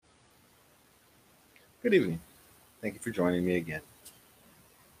Good evening. Thank you for joining me again.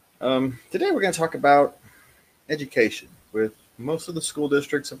 Today we're going to talk about education, with most of the school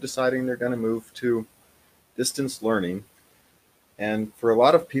districts of deciding they're going to move to distance learning. And for a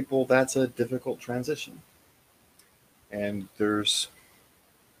lot of people, that's a difficult transition. And there's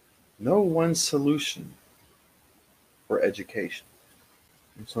no one solution for education.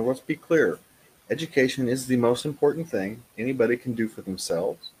 And so let's be clear, education is the most important thing anybody can do for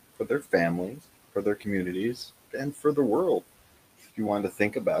themselves, for their families, for their communities, and for the world, if you want to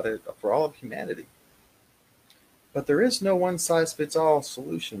think about it, for all of humanity. But there is no one size fits all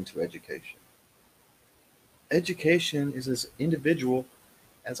solution to education. Education is as individual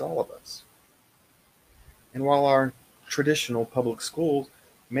as all of us. And while our traditional public schools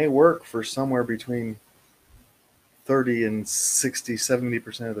may work for somewhere between 30 and 60,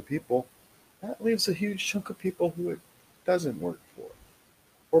 70% of the people, that leaves a huge chunk of people who it doesn't work for.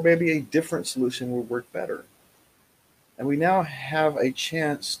 Or maybe a different solution will work better. And we now have a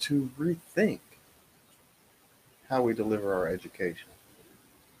chance to rethink how we deliver our education.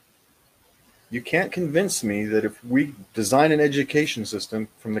 You can't convince me that if we design an education system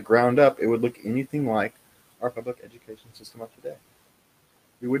from the ground up, it would look anything like our public education system of today.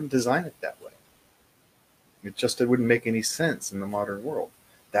 We wouldn't design it that way. It wouldn't make any sense in the modern world.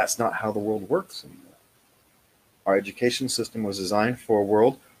 That's not how the world works anymore. Our education system was designed for a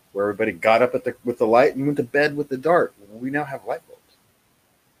world where everybody got up with the light and went to bed with the dark. We now have light bulbs.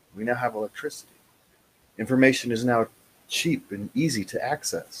 We now have electricity. Information is now cheap and easy to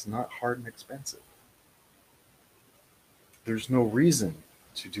access, not hard and expensive. There's no reason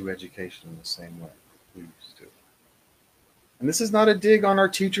to do education in the same way we used to. And this is not a dig on our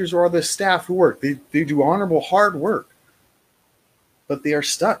teachers or the staff who work. They do honorable, hard work, but they are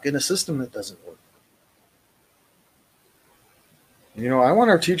stuck in a system that doesn't work. I want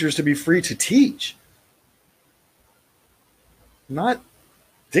our teachers to be free to teach, not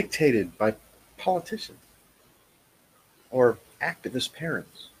dictated by politicians or activist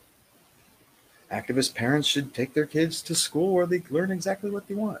parents. Activist parents should take their kids to school where they learn exactly what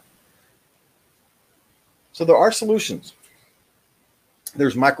they want. So there are solutions.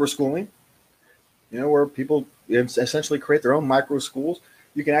 There's microschooling, where people essentially create their own micro schools.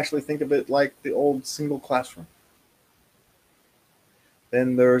 You can actually think of it like the old single classroom.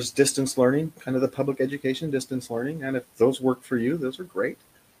 Then there's distance learning, kind of the public education distance learning. And if those work for you, those are great.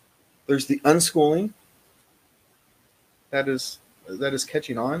 There's the unschooling that is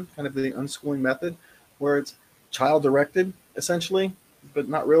catching on, kind of the unschooling method, where it's child directed essentially, but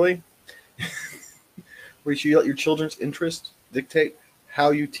not really. Where you let your children's interests dictate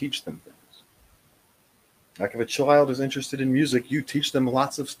how you teach them things. Like if a child is interested in music, you teach them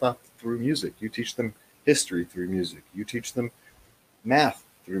lots of stuff through music. You teach them history through music. You teach them math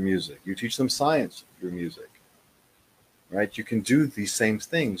through music. You teach them science through music. Right? You can do these same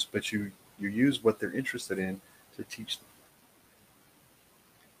things, but you use what they're interested in to teach them.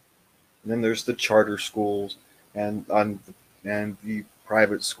 And then there's the charter schools and the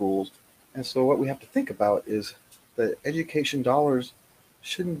private schools. And so what we have to think about is that education dollars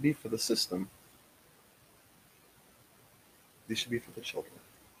shouldn't be for the system. They should be for the children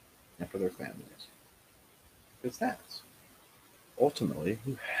and for their families. Because that's ultimately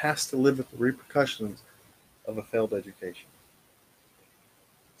who has to live with the repercussions of a failed education.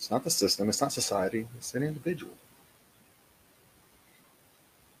 It's not the system, it's not society, it's an individual.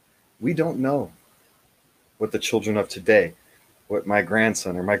 We don't know what the children of today, what my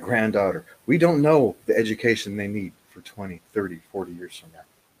grandson or my granddaughter, we don't know the education they need for 20, 30, 40 years from now.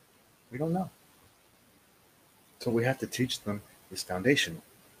 We don't know. So we have to teach them is foundational.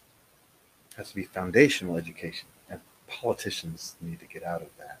 It has to be foundational education, and politicians need to get out of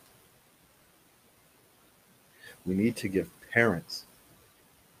that. We need to give parents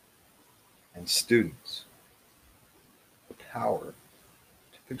and students the power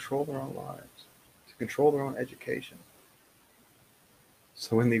to control their own lives, to control their own education.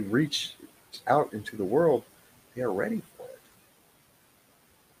 So when they reach out into the world, they are ready for it.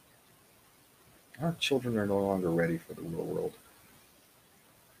 Our children are no longer ready for the real world,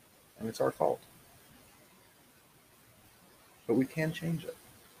 and it's our fault. But we can change it.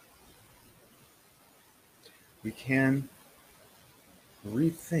 We can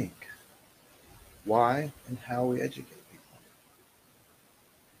rethink why and how we educate people.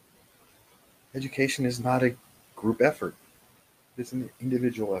 Education is not a group effort, it's an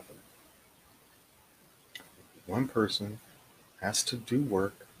individual effort. One person has to do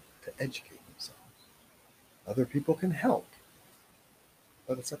work to educate themselves. Other people can help,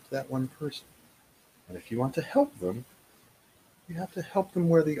 but it's up to that one person. And if you want to help them, you have to help them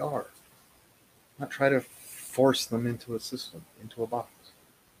where they are, not try to force them into a system, into a box.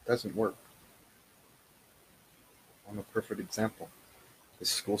 It doesn't work. I'm a perfect example. The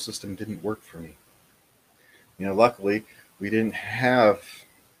school system didn't work for me. Luckily, we didn't have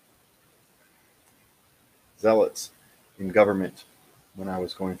zealots in government when I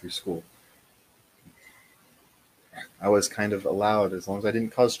was going through school. I was kind of allowed, as long as I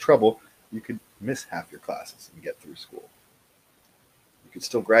didn't cause trouble, you could miss half your classes and get through school. You could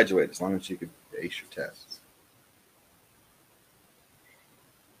still graduate as long as you could ace your tests.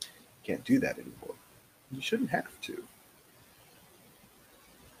 You can't do that anymore. You shouldn't have to.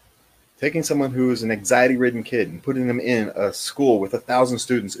 Taking someone who is an anxiety-ridden kid and putting them in a school with 1,000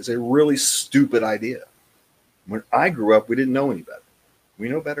 students is a really stupid idea. When I grew up, we didn't know any better. We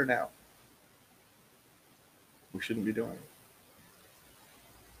know better now. We shouldn't be doing it.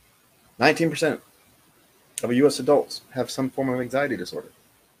 19% of U.S. adults have some form of anxiety disorder.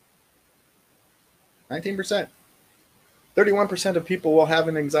 19%. 31% of people will have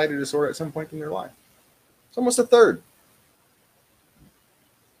an anxiety disorder at some point in their life. It's almost a third.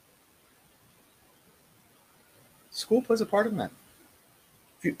 School plays a part in that.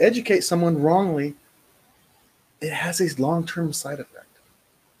 If you educate someone wrongly, it has a long-term side effect.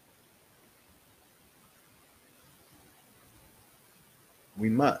 We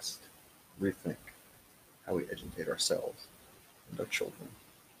must rethink how we educate ourselves and our children.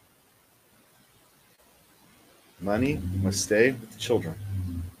 Money must stay with the children.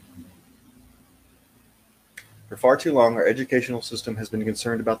 For far too long, our educational system has been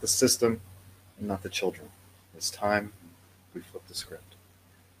concerned about the system and not the children. It's time we flip the script.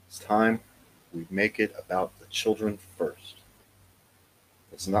 It's time we make it about the children first.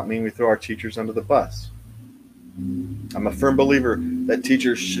 It does not mean we throw our teachers under the bus. I'm a firm believer that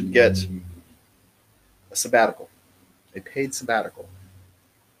teachers should get a sabbatical, a paid sabbatical,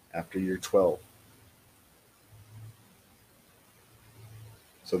 after year 12.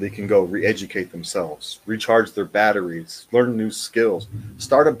 So they can go re-educate themselves, recharge their batteries, learn new skills,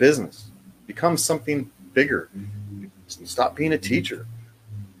 start a business, become something bigger, stop being a teacher,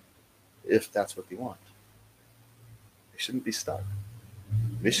 if that's what they want. They shouldn't be stuck.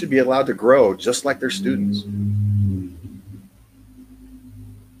 They should be allowed to grow just like their students.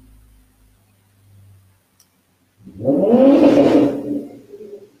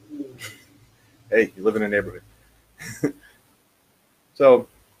 Hey, you live in a neighborhood. So,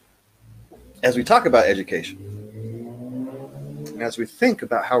 as we talk about education, and as we think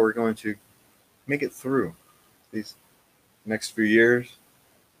about how we're going to make it through these next few years,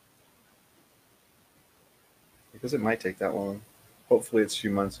 because it might take that long. Hopefully it's a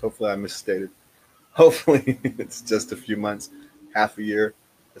few months. Hopefully I misstated. Hopefully it's just a few months, half a year,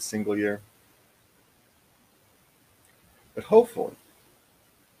 a single year. But hopefully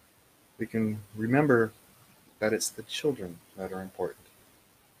we can remember that it's the children that are important,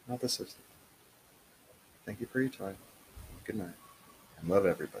 not the system. Thank you for your time. Good night. And love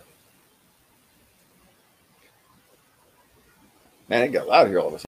everybody. Man, it got loud here all of a sudden.